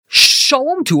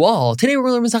Shalom to all. Today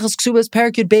we're learning Mesachas Kesuvos,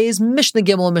 Parakut Beis, Mishnah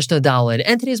Gimel, and Mishnah Daled.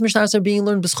 And today's Mishnahs are being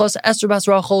learned b'schos Esther Bas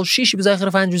Rachel, Shishi b'zaycha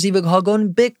to find Rezivig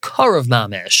Hagon B'karav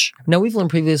Mamish. Now we've learned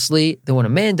previously that when a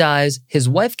man dies, his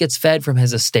wife gets fed from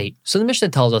his estate. So the Mishnah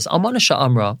tells us, Almana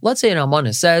Sha'amra, let's say an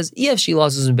Almana says, If she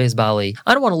loses in Beis Bali,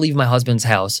 I don't want to leave my husband's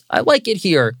house. I like it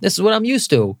here. This is what I'm used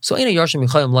to. So Eina Yarshim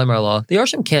Yichayim Leimarla, the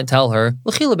Yarshim can't tell her,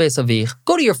 L'chila Beis Avich,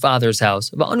 go to your father's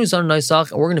house, Va'anu Zan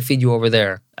Naisach, and we're going to feed you over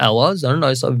there. Ella,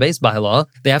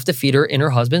 they have to feed her in her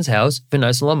husband's house, and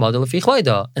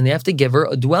they have to give her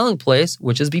a dwelling place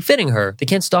which is befitting her. They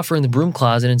can't stuff her in the broom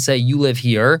closet and say, you live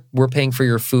here, we're paying for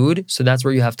your food, so that's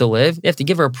where you have to live. They have to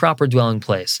give her a proper dwelling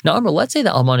place. Now, let's say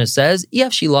that Almana says,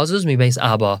 if she loses me base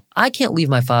Abba, I can't leave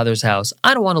my father's house.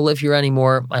 I don't want to live here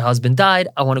anymore. My husband died.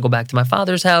 I want to go back to my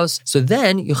father's house. So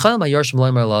then, the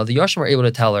Yarshim are able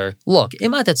to tell her, look,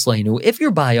 if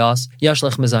you're by us,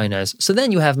 so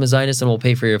then you have mezainis and we'll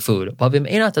pay for your food.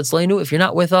 If you're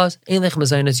not with us,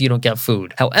 you don't get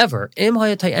food. However, if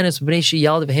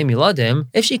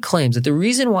she claims that the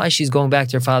reason why she's going back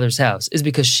to her father's house is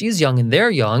because she's young and they're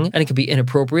young, and it could be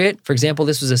inappropriate. For example,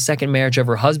 this was a second marriage of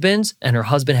her husband's, and her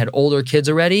husband had older kids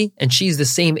already, and she's the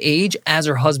same age as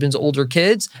her husband's older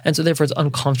kids, and so therefore it's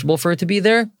uncomfortable for her to be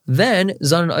there, then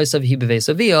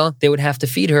they would have to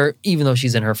feed her even though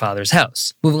she's in her father's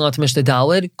house. Moving on to Mishnah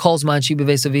Daled, calls man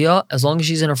as long as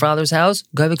she's in her father's house,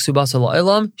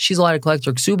 she's allowed to collect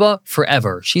her ksuba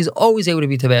forever. She's always able to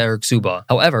be tevei her ksuba.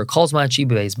 However, calls man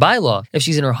baila, if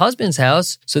she's in her husband's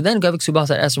house, so then she's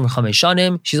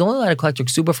only allowed to collect her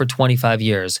ksuba for 25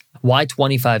 years. Why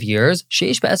 25 years?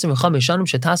 Rav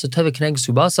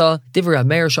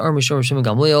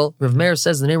Meir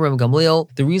says the name of Gamliel,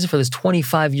 the reason for this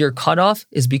 25-year cutoff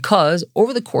is because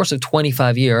over the course of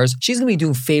 25 years, she's going to be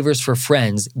doing favors for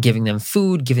friends, giving them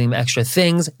food, giving them extra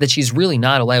things that she's really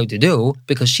not allowed to do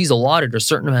because she's allotted a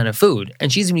certain amount of food.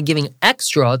 And she's going to be giving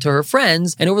extra to her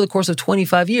friends, and over the course of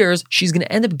 25 years, she's going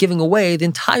to end up giving away the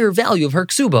entire value of her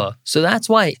ksuba. So that's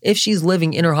why if she's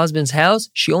living in her husband's house,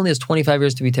 she only has 25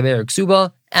 years to be tevei her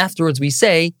ksuba. Afterwards, we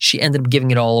say she ended up giving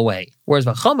it all away. Whereas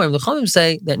the Chachamim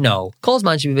say that no. Calls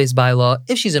man she's baila,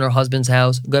 if she's in her husband's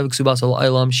house,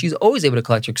 she's always able to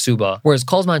collect her ksuba. Whereas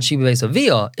calls man she's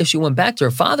avia, if she went back to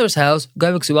her father's house, she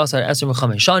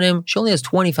only has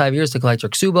 25 years to collect her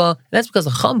ksuba. And that's because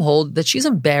the Chum hold that she's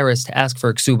embarrassed to ask for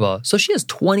a ksuba. So she has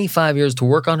 25 years to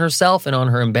work on herself and on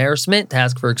her embarrassment to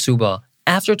ask for a ksuba.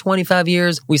 After 25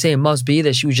 years, we say it must be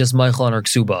that she was just Michael on her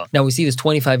ksuba. Now we see this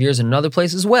 25 years in another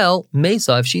place as well.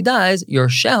 Mesa, if she dies, her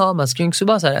Yarshim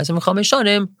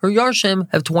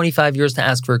have 25 years to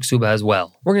ask for a ksuba as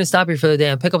well. We're going to stop here for the day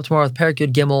and pick up tomorrow with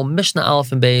Parakut Gimel, Mishnah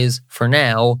Aleph and Beis. For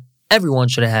now, everyone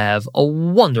should have a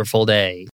wonderful day.